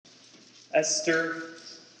Esther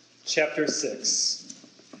chapter 6.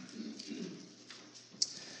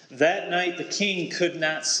 That night the king could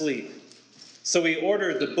not sleep, so he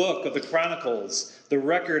ordered the book of the Chronicles, the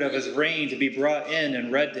record of his reign, to be brought in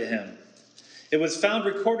and read to him. It was found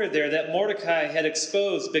recorded there that Mordecai had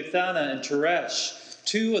exposed Bigthana and Teresh,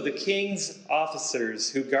 two of the king's officers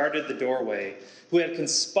who guarded the doorway, who had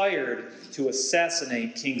conspired to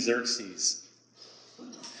assassinate King Xerxes.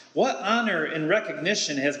 "What honor and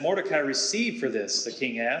recognition has Mordecai received for this?" the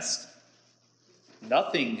king asked.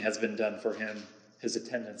 "Nothing has been done for him," his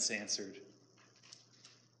attendants answered.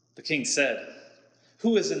 The king said,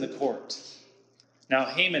 "Who is in the court?" Now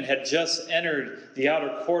Haman had just entered the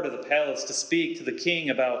outer court of the palace to speak to the king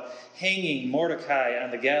about hanging Mordecai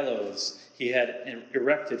on the gallows he had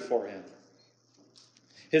erected for him.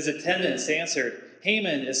 His attendants answered,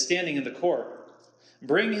 "Haman is standing in the court."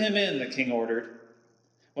 "Bring him in," the king ordered.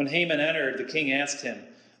 When Haman entered, the king asked him,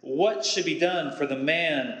 "What should be done for the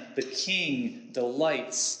man the king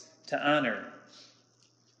delights to honor?"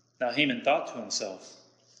 Now Haman thought to himself,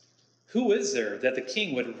 "Who is there that the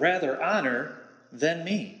king would rather honor than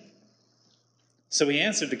me?" So he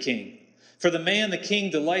answered the king, "For the man the king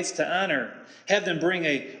delights to honor, have them bring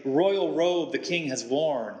a royal robe the king has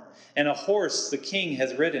worn, and a horse the king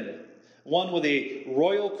has ridden, one with a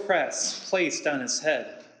royal crest placed on his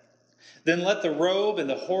head. Then let the robe and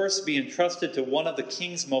the horse be entrusted to one of the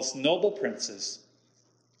king's most noble princes.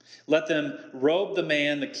 Let them robe the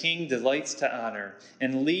man the king delights to honor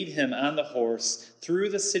and lead him on the horse through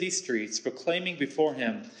the city streets, proclaiming before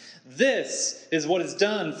him, 'This is what is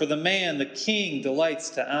done for the man the king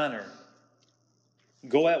delights to honor.'"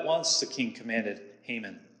 "Go at once," the king commanded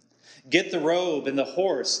Haman. "Get the robe and the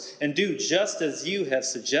horse and do just as you have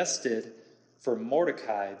suggested for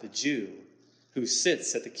Mordecai the Jew, who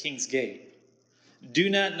sits at the king's gate. Do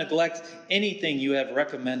not neglect anything you have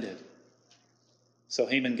recommended." So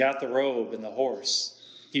Haman got the robe and the horse.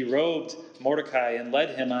 He robed Mordecai and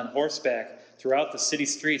led him on horseback throughout the city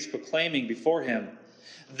streets, proclaiming before him,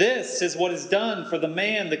 "This is what is done for the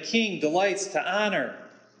man the king delights to honor."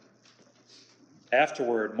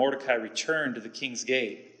 Afterward, Mordecai returned to the king's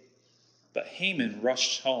gate, but Haman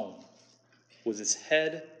rushed home with his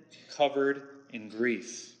head covered in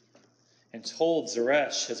grief, and told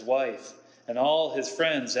Zeresh, his wife, and all his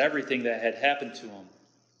friends everything that had happened to him.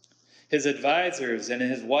 His advisors and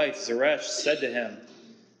his wife Zeresh said to him,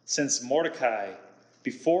 "Since Mordecai,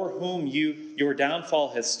 before whom your downfall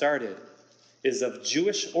has started, is of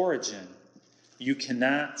Jewish origin, you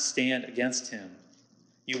cannot stand against him.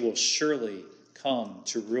 You will surely come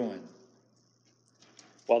to ruin."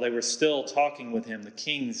 While they were still talking with him, the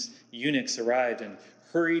king's eunuchs arrived and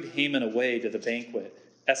hurried Haman away to the banquet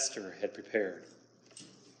Esther had prepared.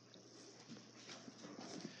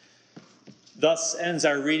 Thus ends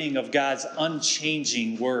our reading of God's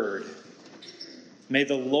unchanging word. May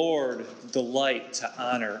the Lord delight to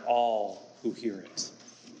honor all who hear it.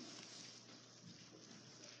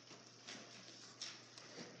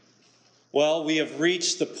 Well, we have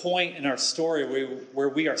reached the point in our story where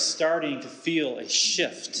we are starting to feel a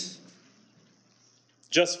shift.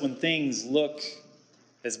 Just when things look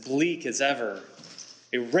as bleak as ever,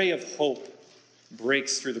 a ray of hope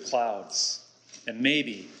breaks through the clouds, and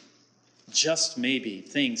maybe, just maybe,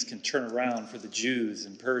 things can turn around for the Jews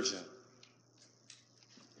in Persia.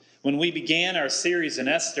 When we began our series in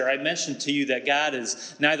Esther, I mentioned to you that God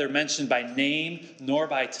is neither mentioned by name nor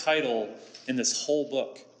by title in this whole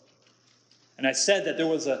book. And I said that there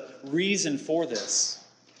was a reason for this.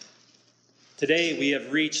 Today we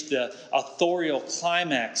have reached the authorial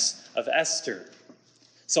climax of Esther.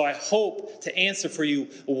 So I hope to answer for you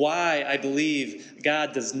why I believe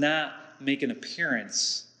God does not make an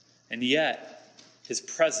appearance, and yet his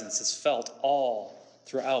presence is felt all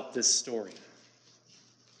throughout this story.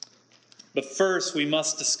 But first, we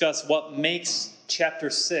must discuss what makes chapter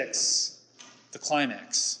 6 the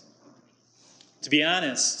climax. To be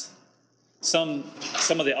honest, some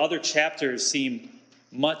of the other chapters seem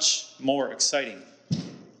much more exciting,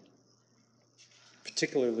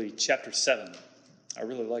 particularly chapter 7. I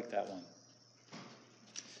really like that one.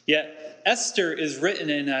 Yet, Esther is written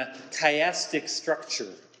in a chiastic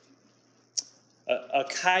structure. A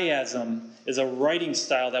chiasm is a writing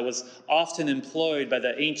style that was often employed by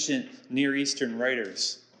the ancient Near Eastern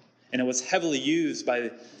writers, and it was heavily used by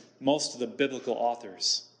most of the biblical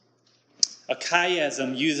authors. A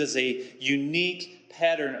chiasm uses a unique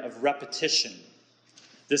pattern of repetition.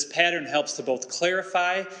 This pattern helps to both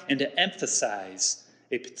clarify and to emphasize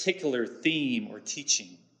a particular theme or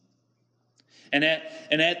teaching. And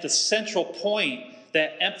at the central point,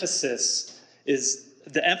 that emphasis is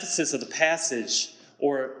the emphasis of the passage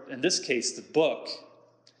or in this case, the book,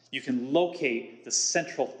 you can locate the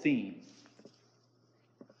central theme.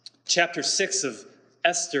 Chapter 6 of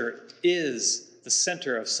Esther is the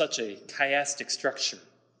center of such a chiastic structure.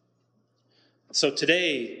 So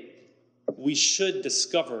today, we should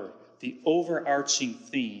discover the overarching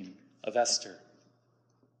theme of Esther.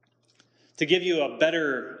 To give you a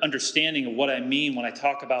better understanding of what I mean when I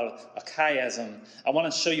talk about a chiasm, I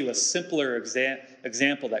want to show you a simpler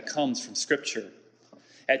example that comes from Scripture.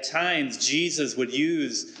 At times, Jesus would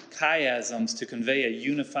use chiasms to convey a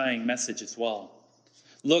unifying message as well.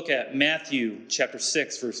 Look at Matthew chapter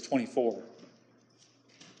 6, verse 24.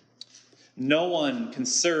 No one can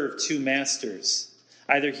serve two masters.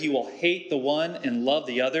 Either he will hate the one and love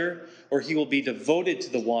the other, or he will be devoted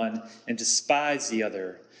to the one and despise the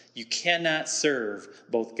other. You cannot serve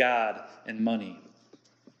both God and money.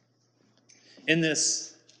 In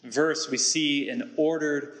this verse, we see an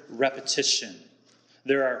ordered repetition.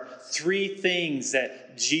 There are three things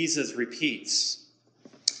that Jesus repeats.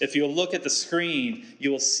 If you look at the screen,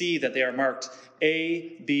 you will see that they are marked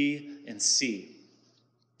A, B, and C.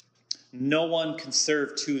 No one can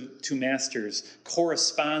serve two masters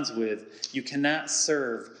corresponds with you cannot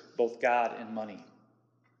serve both God and money.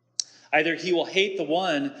 Either he will hate the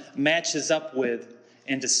one matches up with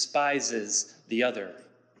and despises the other.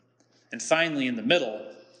 And finally, in the middle,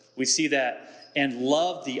 we see that and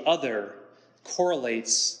love the other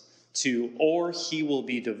correlates to or he will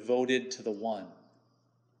be devoted to the one.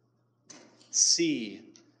 C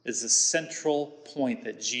is the central point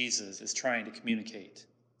that Jesus is trying to communicate.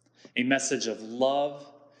 A message of love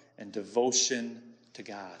and devotion to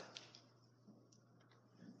God.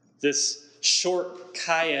 This short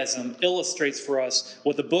chiasm illustrates for us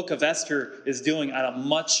what the book of Esther is doing on a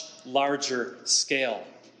much larger scale.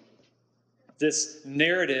 This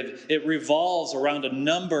narrative, it revolves around a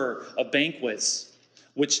number of banquets,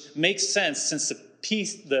 which makes sense since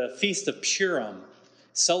the Feast of Purim,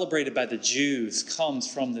 celebrated by the Jews,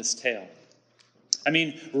 comes from this tale. I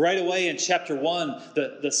mean, right away in chapter 1,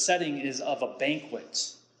 the setting is of a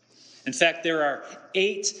banquet. In fact, there are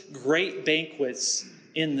 8 great banquets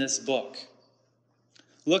in this book.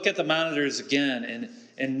 Look at the monitors again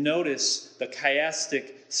and notice the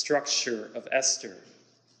chiastic structure of Esther.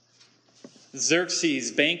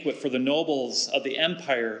 Xerxes' banquet for the nobles of the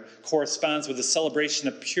empire corresponds with the celebration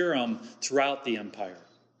of Purim throughout the empire.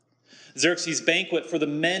 Xerxes' banquet for the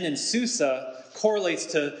men in Susa correlates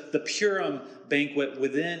to the Purim banquet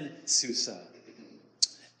within Susa.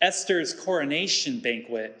 Esther's coronation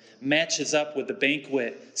banquet matches up with the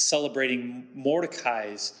banquet celebrating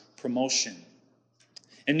Mordecai's promotion.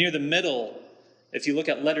 And near the middle, if you look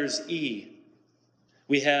at letters E,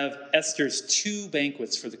 we have Esther's 2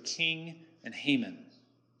 banquets for the king and Haman.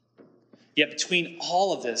 Yet between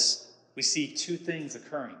all of this, we see 2 things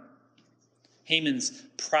occurring. Haman's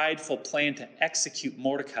prideful plan to execute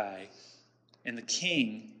Mordecai, and the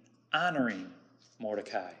king honoring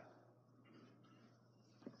Mordecai.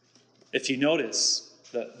 If you notice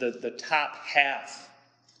the top half,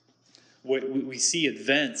 we see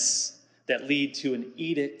events that lead to an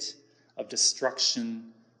edict of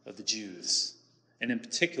destruction of the Jews, and in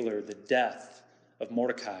particular, the death of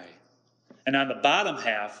Mordecai. And on the bottom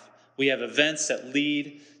half, we have events that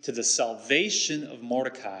lead to the salvation of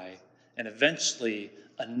Mordecai and eventually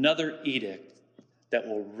another edict that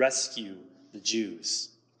will rescue the Jews.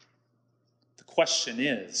 The question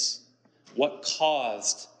is, what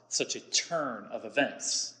caused such a turn of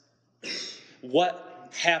events? What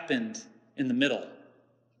happened in the middle?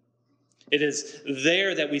 It is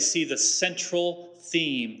there that we see the central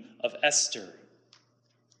theme of Esther.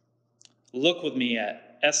 Look with me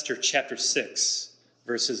at Esther chapter 6,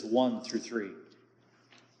 verses 1 through 3.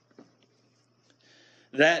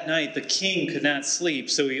 That night the king could not sleep,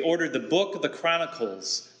 so he ordered the book of the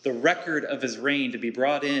Chronicles, the record of his reign, to be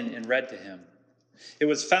brought in and read to him. It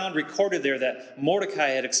was found recorded there that Mordecai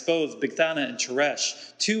had exposed Bigthana and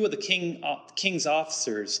Teresh, 2 of the king's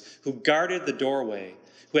officers who guarded the doorway,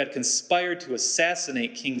 who had conspired to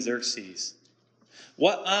assassinate King Xerxes.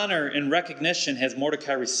 What honor and recognition has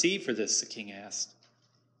Mordecai received for this? The king asked.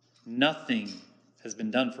 Nothing has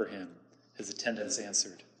been done for him, his attendants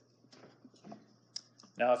answered.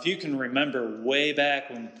 Now, if you can remember way back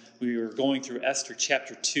when we were going through Esther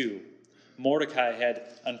chapter 2, Mordecai had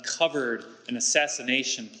uncovered an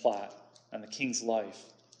assassination plot on the king's life.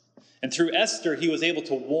 And through Esther, he was able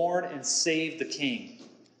to warn and save the king.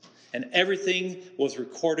 And everything was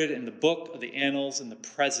recorded in the book of the annals in the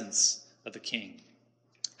presence of the king.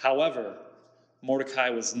 However, Mordecai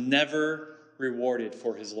was never rewarded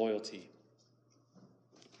for his loyalty.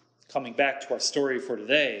 Coming back to our story for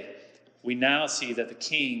today, we now see that the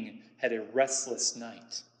king had a restless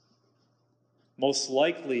night. Most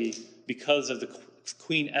likely because of the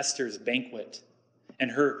Queen Esther's banquet and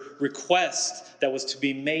her request that was to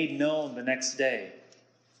be made known the next day.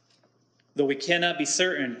 Though we cannot be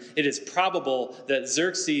certain, it is probable that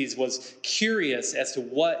Xerxes was curious as to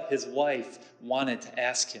what his wife wanted to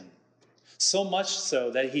ask him. So much so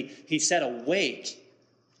that he sat awake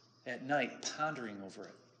at night pondering over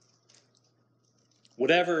it.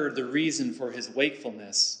 Whatever the reason for his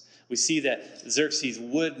wakefulness, we see that Xerxes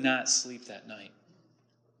would not sleep that night.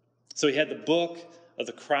 So he had the book of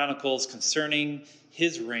the Chronicles concerning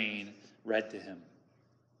his reign read to him.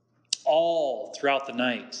 All throughout the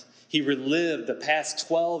night, he relived the past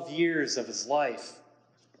 12 years of his life.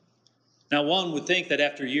 Now, one would think that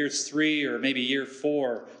after years 3 or maybe year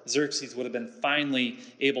 4, Xerxes would have been finally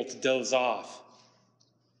able to doze off.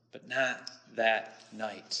 But not that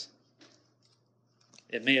night.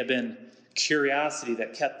 It may have been curiosity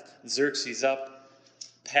that kept Xerxes up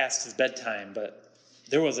past his bedtime, but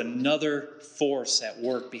there was another force at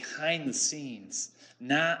work behind the scenes,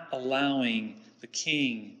 not allowing the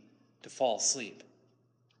king to fall asleep.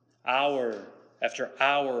 Hour after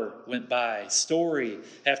hour went by, story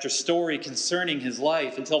after story concerning his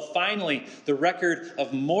life, until finally the record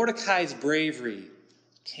of Mordecai's bravery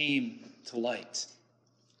came to light.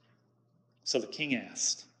 So the king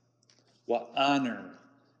asked, "What honor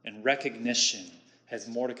and recognition has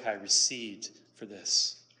Mordecai received for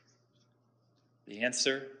this?" The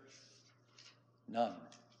answer, none.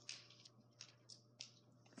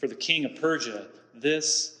 For the king of Persia,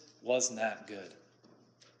 this was not good.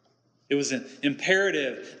 It was an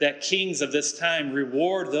imperative that kings of this time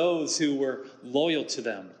reward those who were loyal to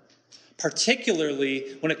them,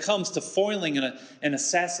 particularly when it comes to foiling an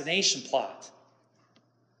assassination plot.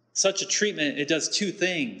 Such a treatment, it does 2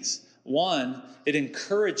 things. 1, it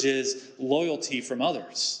encourages loyalty from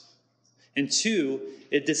others. And 2,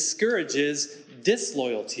 it discourages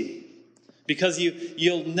disloyalty, because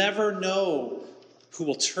you'll never know who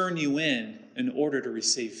will turn you in order to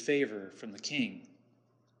receive favor from the king.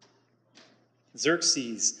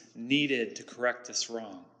 Xerxes needed to correct this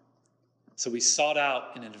wrong, so he sought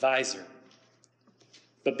out an advisor.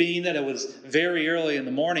 But being that it was very early in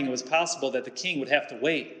the morning, it was possible that the king would have to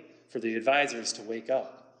wait for the advisors to wake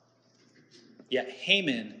up. Yet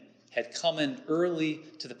Haman had come in early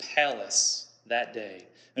to the palace that day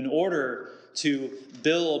in order to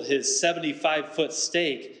build his 75-foot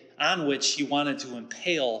stake on which he wanted to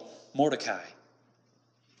impale Mordecai.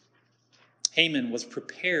 Haman was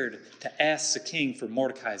prepared to ask the king for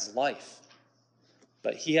Mordecai's life,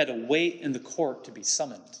 but he had to wait in the court to be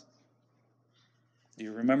summoned. Do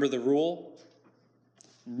you remember the rule?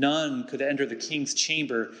 None could enter the king's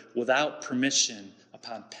chamber without permission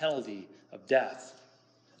upon penalty of death,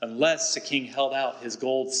 unless the king held out his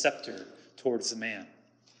gold scepter towards the man.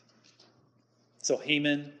 So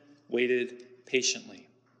Haman waited patiently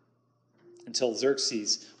until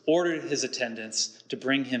Xerxes ordered his attendants to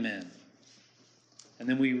bring him in. And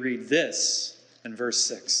then we read this in verse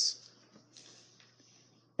 6.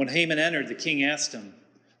 When Haman entered, the king asked him,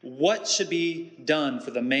 "What should be done for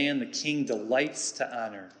the man the king delights to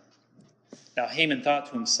honor?" Now Haman thought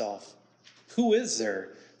to himself, "Who is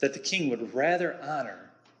there that the king would rather honor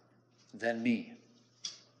than me?"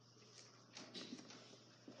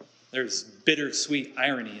 There's bittersweet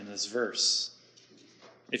irony in this verse.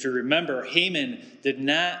 If you remember, Haman did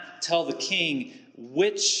not tell the king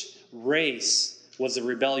which race was the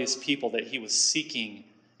rebellious people that he was seeking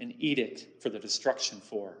an edict for the destruction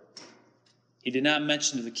for. He did not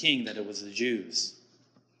mention to the king that it was the Jews.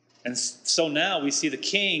 And so now we see the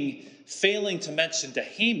king failing to mention to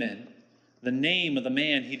Haman the name of the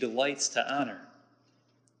man he delights to honor.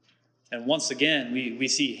 And once again, we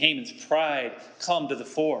see Haman's pride come to the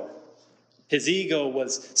fore. His ego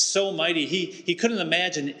was so mighty, he couldn't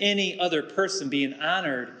imagine any other person being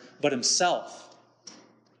honored but himself.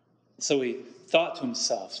 So he thought to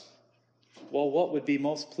himself, well, what would be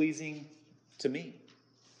most pleasing to me?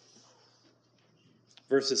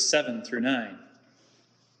 Verses 7 through 9.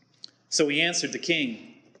 So he answered the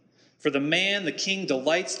king, "For the man the king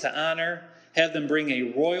delights to honor, have them bring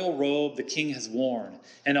a royal robe the king has worn,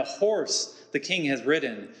 and a horse the king has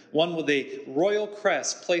ridden, one with a royal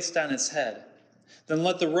crest placed on his head. Then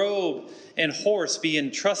let the robe and horse be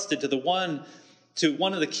entrusted to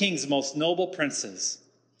one of the king's most noble princes.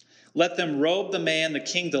 Let them robe the man the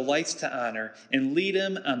king delights to honor and lead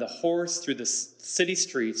him on the horse through the city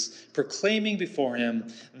streets, proclaiming before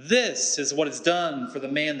him, 'This is what is done for the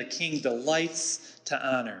man the king delights to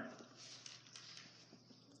honor.'"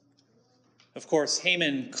 Of course,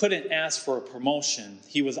 Haman couldn't ask for a promotion.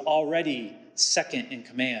 He was already second in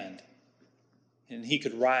command, and he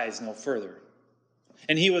could rise no further.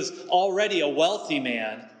 And he was already a wealthy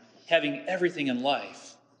man, having everything in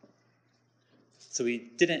life. So he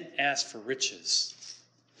didn't ask for riches.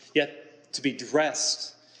 Yet to be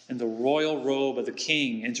dressed in the royal robe of the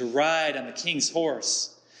king and to ride on the king's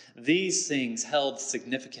horse, these things held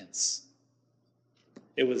significance.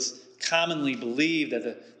 It was commonly believed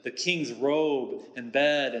that the king's robe and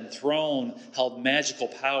bed and throne held magical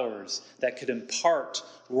powers that could impart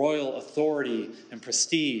royal authority and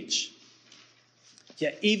prestige.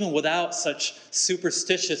 Yet even without such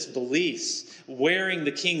superstitious beliefs, wearing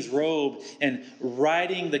the king's robe and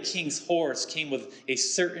riding the king's horse came with a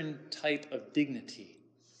certain type of dignity.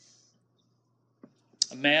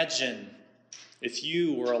 Imagine if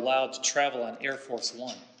you were allowed to travel on Air Force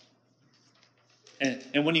One.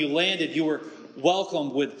 And when you landed, you were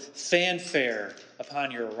welcomed with fanfare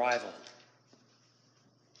upon your arrival.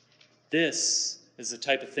 This is the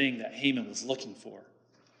type of thing that Haman was looking for.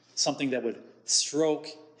 Something that would stroke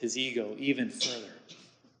his ego even further.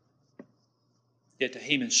 Yet to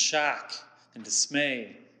Haman's shock and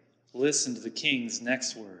dismay, listen to the king's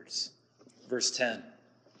next words. Verse 10.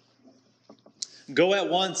 Go at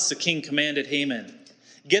once, the king commanded Haman.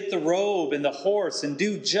 Get the robe and the horse and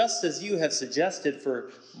do just as you have suggested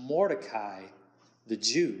for Mordecai, the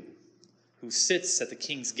Jew, who sits at the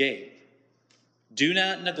king's gate. Do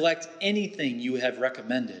not neglect anything you have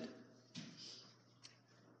recommended.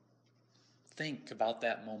 Think about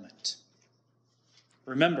that moment.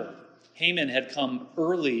 Remember, Haman had come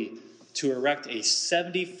early to erect a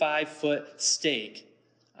 75-foot stake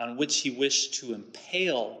on which he wished to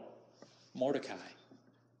impale Mordecai.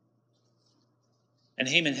 And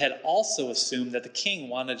Haman had also assumed that the king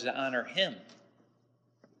wanted to honor him.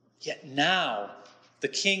 Yet now, the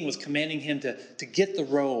king was commanding him to get the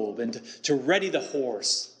robe and to ready the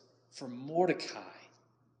horse for Mordecai,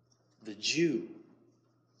 the Jew,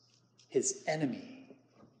 his enemy.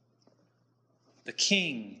 The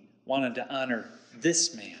king wanted to honor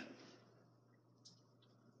this man.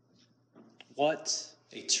 What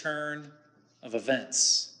a turn of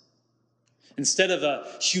events. Instead of a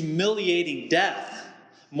humiliating death,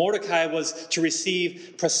 Mordecai was to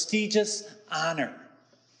receive prestigious honor.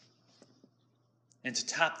 And to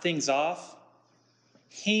top things off,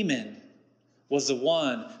 Haman was the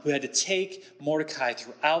one who had to take Mordecai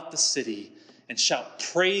throughout the city and shout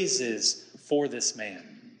praises for this man.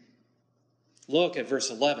 Look at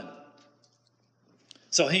verse 11.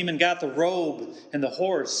 So Haman got the robe and the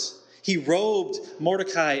horse. He robed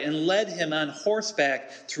Mordecai and led him on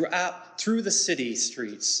horseback through the city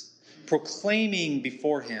streets, proclaiming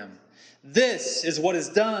before him, "This is what is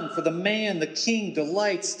done for the man the king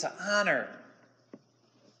delights to honor."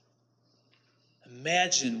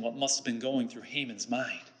 Imagine what must have been going through Haman's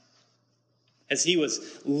mind as he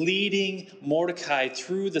was leading Mordecai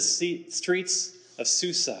through the streets of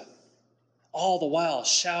Susa, all the while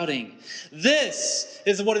shouting, "This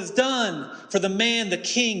is what is done for the man the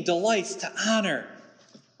king delights to honor."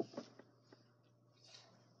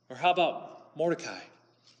 Or how about Mordecai?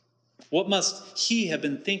 What must he have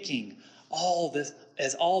been thinking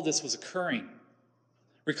as all this was occurring?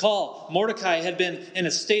 Recall, Mordecai had been in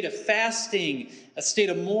a state of fasting, a state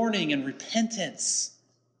of mourning and repentance.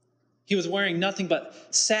 He was wearing nothing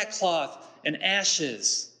but sackcloth and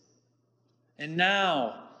ashes. And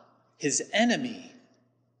now his enemy,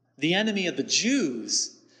 the enemy of the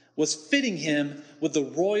Jews, was fitting him with the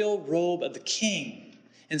royal robe of the king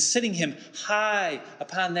and sitting him high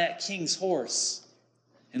upon that king's horse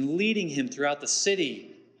and leading him throughout the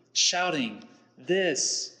city, shouting,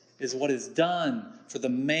 "This is what is done for the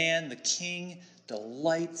man the king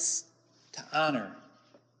delights to honor."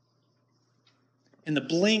 In the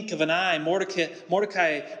blink of an eye,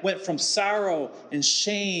 Mordecai went from sorrow and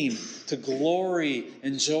shame to glory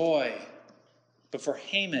and joy. But for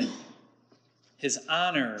Haman, his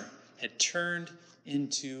honor had turned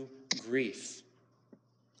into grief.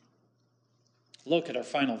 Look at our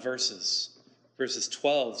final verses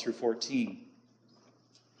 12 through 14.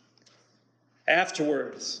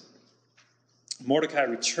 Afterwards, Mordecai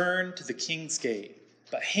returned to the king's gate,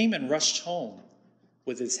 but Haman rushed home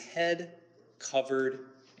with his head covered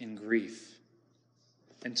in grief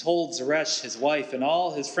and told Zeresh, his wife, and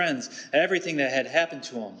all his friends everything that had happened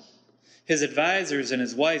to him. His advisors and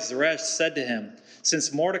his wife Zeresh said to him,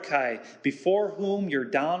 "Since Mordecai, before whom your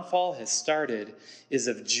downfall has started, is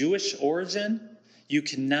of Jewish origin, you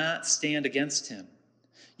cannot stand against him.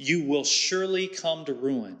 You will surely come to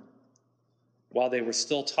ruin." While they were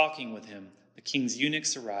still talking with him, the king's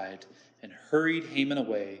eunuchs arrived and hurried Haman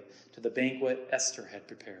away to the banquet Esther had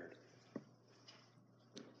prepared.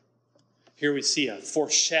 Here we see a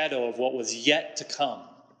foreshadow of what was yet to come.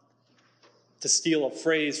 To steal a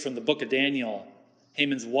phrase from the book of Daniel,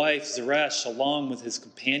 Haman's wife, Zeresh, along with his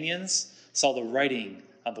companions, saw the writing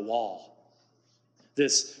on the wall.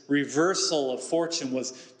 This reversal of fortune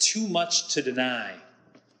was too much to deny.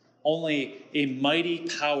 Only a mighty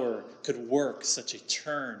power could work such a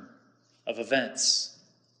turn of events.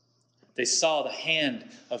 They saw the hand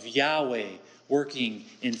of Yahweh working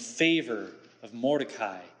in favor of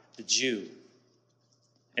Mordecai, the Jew.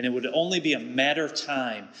 And it would only be a matter of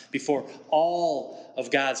time before all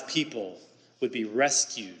of God's people would be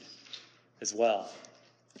rescued as well.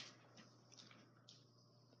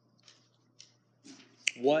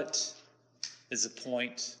 What is the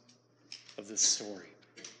point of this story?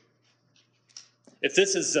 If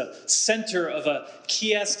this is the center of a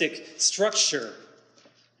chiastic structure,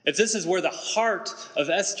 if this is where the heart of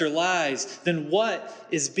Esther lies, then what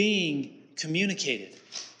is being communicated?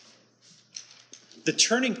 The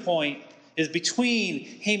turning point is between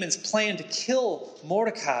Haman's plan to kill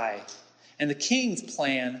Mordecai and the king's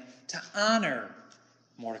plan to honor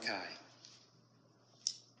Mordecai.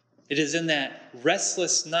 It is in that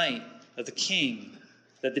restless night of the king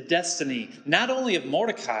that the destiny, not only of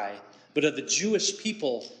Mordecai, but of the Jewish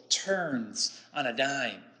people, turns on a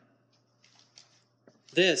dime.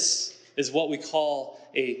 This is what we call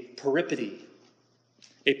a peripety.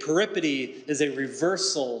 A peripety is a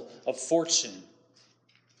reversal of fortune.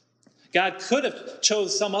 God could have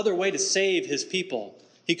chose some other way to save his people.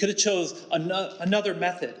 He could have chose another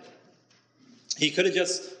method. He could have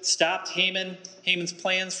just stopped Haman's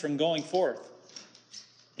plans from going forth.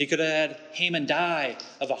 He could have had Haman die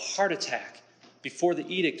of a heart attack before the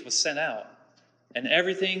edict was sent out, and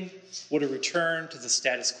everything would have returned to the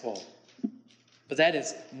status quo. But that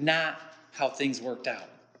is not how things worked out.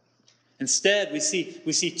 Instead, we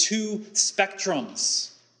see two spectrums.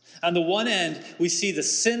 On the one end, we see the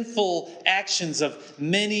sinful actions of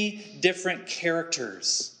many different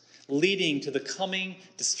characters leading to the coming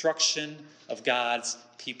destruction of God's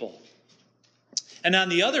people. And on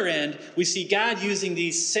the other end, we see God using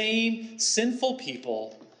these same sinful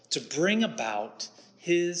people to bring about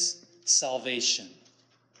his salvation.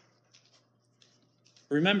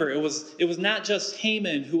 Remember, it was not just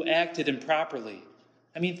Haman who acted improperly.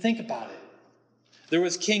 I mean, think about it. There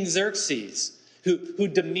was King Xerxes, who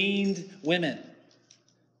demeaned women.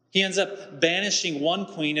 He ends up banishing one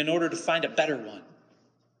queen in order to find a better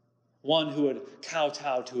one who would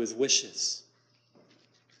kowtow to his wishes.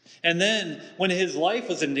 And then, when his life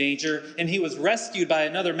was in danger and he was rescued by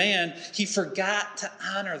another man, he forgot to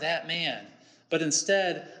honor that man, but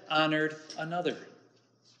instead honored another.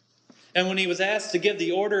 And when he was asked to give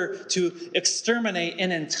the order to exterminate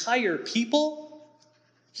an entire people,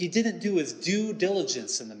 he didn't do his due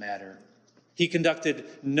diligence in the matter. He conducted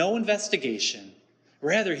no investigation.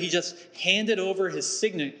 Rather, he just handed over his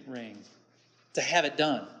signet ring to have it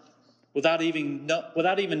done without even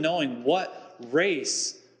knowing what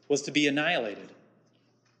race was to be annihilated.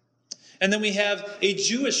 And then we have a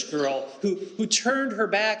Jewish girl who turned her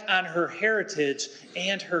back on her heritage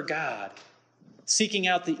and her God, seeking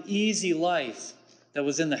out the easy life that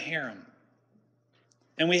was in the harem.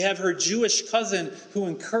 And we have her Jewish cousin who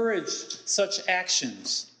encouraged such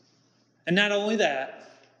actions. And not only that,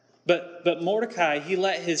 but Mordecai, he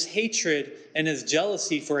let his hatred and his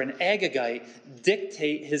jealousy for an Agagite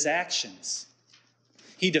dictate his actions.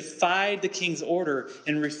 He defied the king's order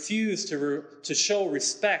and refused to show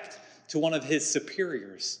respect to one of his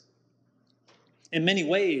superiors. In many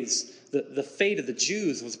ways, the fate of the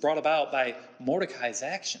Jews was brought about by Mordecai's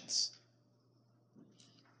actions.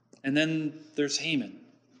 And then there's Haman,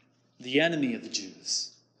 the enemy of the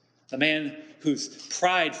Jews, the man whose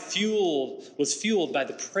pride was fueled by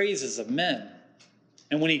the praises of men.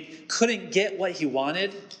 And when he couldn't get what he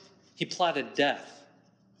wanted, he plotted death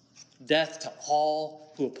to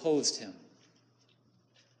all who opposed him.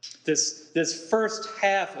 This first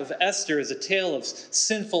half of Esther is a tale of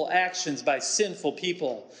sinful actions by sinful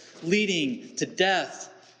people, leading to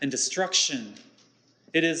death and destruction.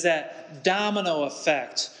 It is that domino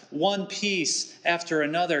effect, one piece after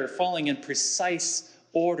another, falling in precise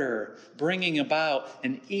order, bringing about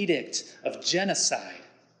an edict of genocide.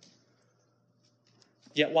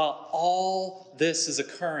 Yet while all this is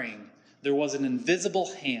occurring, there was an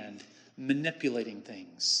invisible hand manipulating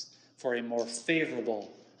things for a more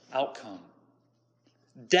favorable outcome.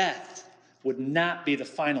 Death would not be the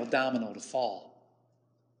final domino to fall.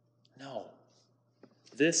 No.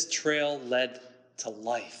 This trail led to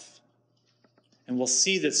life. And we'll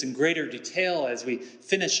see this in greater detail as we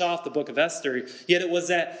finish off the book of Esther. Yet it was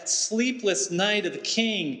that sleepless night of the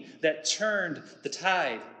king that turned the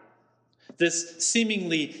tide. This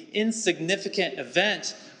seemingly insignificant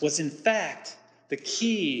event was in fact the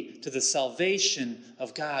key to the salvation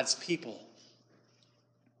of God's people.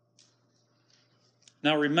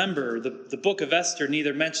 Now remember, the book of Esther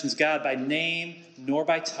neither mentions God by name nor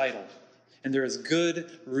by title, and there is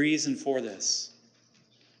good reason for this.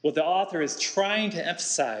 What the author is trying to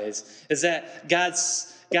emphasize is that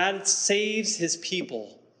God saves his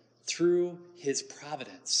people through his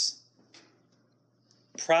providence.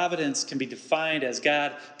 Providence can be defined as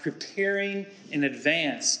God preparing in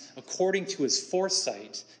advance according to his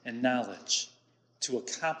foresight and knowledge to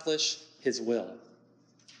accomplish his will.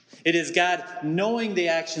 It is God knowing the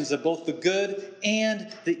actions of both the good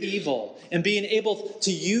and the evil and being able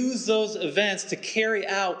to use those events to carry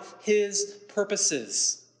out his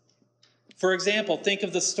purposes. For example, think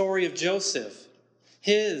of the story of Joseph.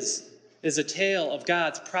 His is a tale of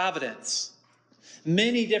God's providence.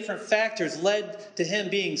 Many different factors led to him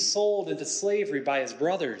being sold into slavery by his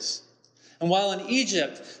brothers. And while in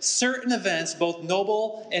Egypt, certain events, both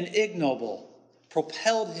noble and ignoble,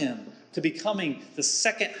 propelled him to becoming the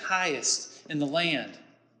second highest in the land.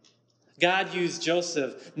 God used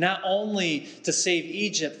Joseph not only to save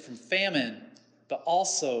Egypt from famine, but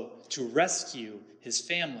also to rescue his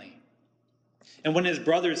family. And when his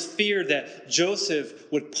brothers feared that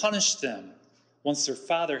Joseph would punish them once their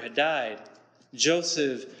father had died,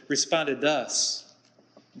 Joseph responded thus.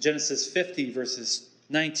 Genesis 50, verses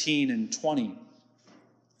 19 and 20.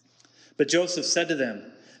 But Joseph said to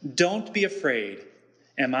them, "Don't be afraid.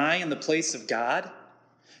 Am I in the place of God?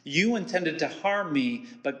 You intended to harm me,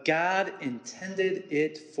 but God intended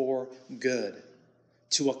it for good,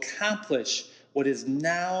 to accomplish what is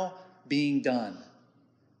now being done,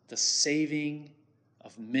 the saving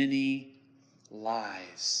of many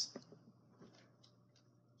lives."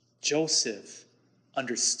 Joseph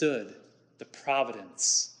understood the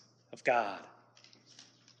providence of God.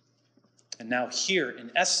 And now here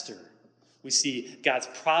in Esther, we see God's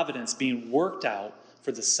providence being worked out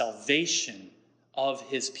for the salvation of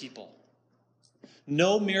his people.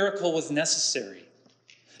 No miracle was necessary.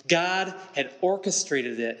 God had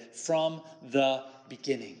orchestrated it from the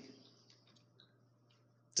beginning.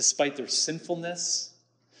 Despite their sinfulness,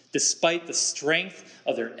 despite the strength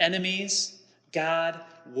of their enemies, God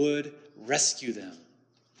would rescue them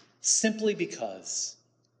simply because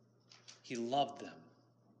he loved them.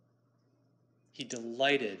 He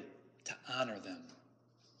delighted to honor them.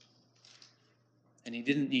 And he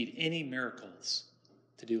didn't need any miracles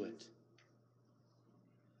to do it.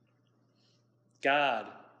 God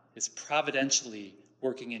is providentially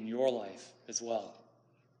working in your life as well.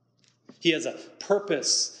 He has a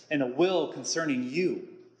purpose and a will concerning you.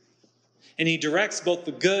 And he directs both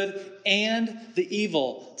the good and the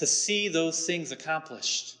evil to see those things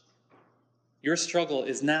accomplished. Your struggle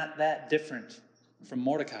is not that different from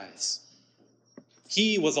Mordecai's.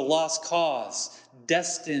 He was a lost cause,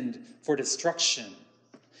 destined for destruction.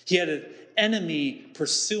 He had an enemy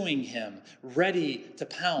pursuing him, ready to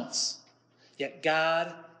pounce. Yet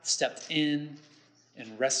God stepped in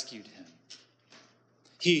and rescued him.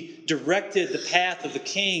 He directed the path of the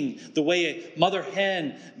king the way a mother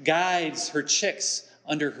hen guides her chicks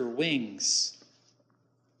under her wings.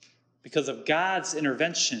 Because of God's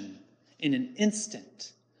intervention, in an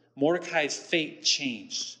instant, Mordecai's fate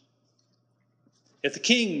changed. If the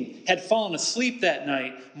king had fallen asleep that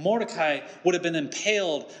night, Mordecai would have been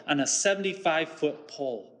impaled on a 75-foot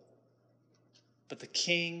pole. But the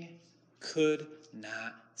king could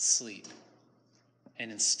not sleep.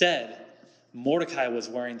 And instead, Mordecai was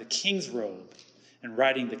wearing the king's robe and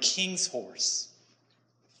riding the king's horse.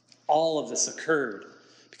 All of this occurred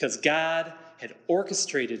because God had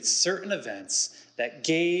orchestrated certain events that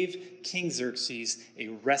gave King Xerxes a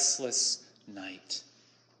restless night.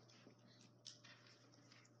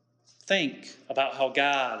 Think about how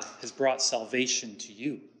God has brought salvation to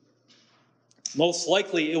you. Most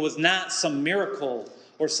likely, it was not some miracle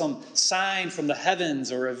or some sign from the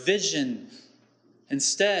heavens or a vision.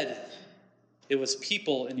 Instead, it was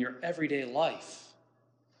people in your everyday life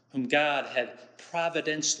whom God had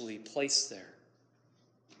providentially placed there.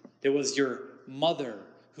 It was your mother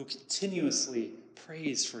who continuously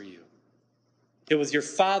prays for you. It was your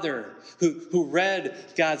father who read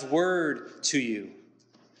God's word to you.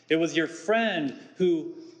 It was your friend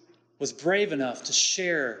who was brave enough to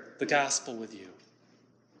share the gospel with you.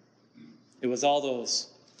 It was all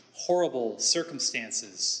those horrible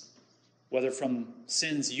circumstances, whether from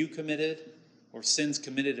sins you committed or sins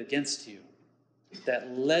committed against you,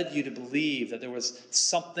 that led you to believe that there was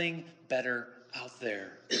something better out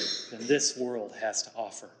there than this world has to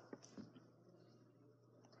offer.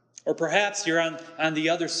 Or perhaps you're on the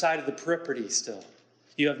other side of the periphery still.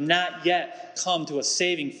 You have not yet come to a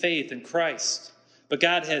saving faith in Christ. But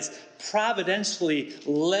God has providentially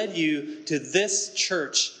led you to this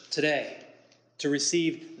church today to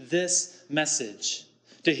receive this message,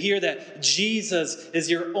 to hear that Jesus is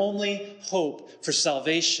your only hope for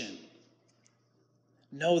salvation.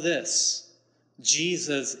 Know this: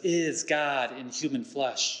 Jesus is God in human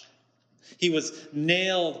flesh. He was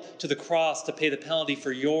nailed to the cross to pay the penalty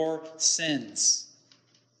for your sins.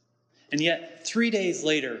 And yet, 3 days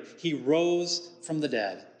later, he rose from the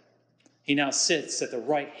dead. He now sits at the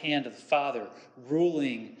right hand of the Father,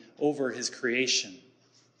 ruling over his creation.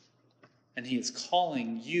 And he is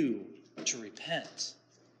calling you to repent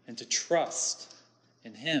and to trust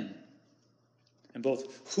in him, in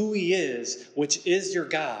both who he is, which is your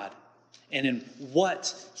God, and in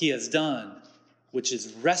what he has done, which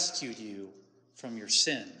has rescued you from your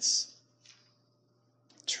sins.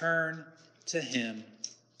 Turn to him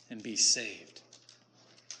and be saved.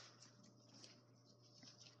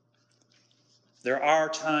 There are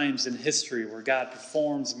times in history where God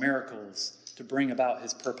performs miracles to bring about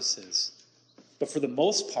his purposes. But for the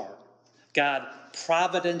most part, God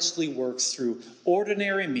providentially works through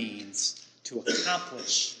ordinary means to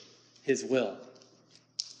accomplish his will.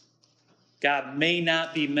 God may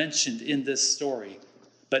not be mentioned in this story,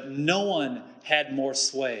 but no one had more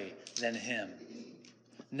sway than him.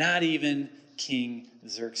 Not even King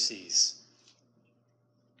Xerxes.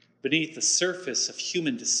 Beneath the surface of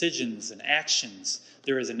human decisions and actions,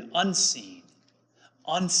 there is an unseen,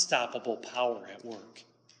 unstoppable power at work.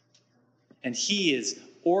 And he is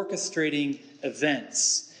orchestrating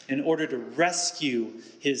events in order to rescue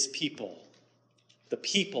his people, the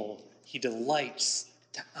people he delights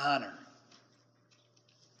to honor.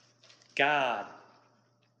 God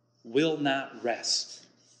will not rest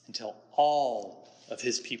until all of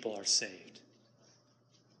his people are saved.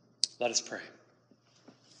 Let us pray.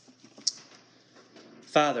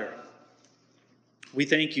 Father, we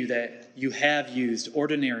thank you that you have used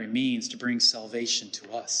ordinary means to bring salvation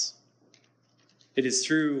to us. It is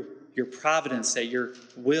through your providence that your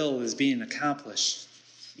will is being accomplished,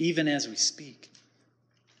 even as we speak.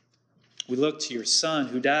 We look to your Son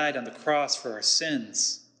who died on the cross for our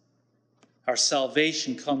sins. Our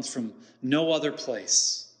salvation comes from no other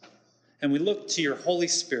place. And we look to your Holy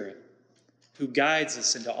Spirit who guides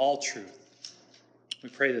us into all truth. We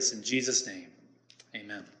pray this in Jesus' name.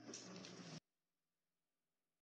 Amen.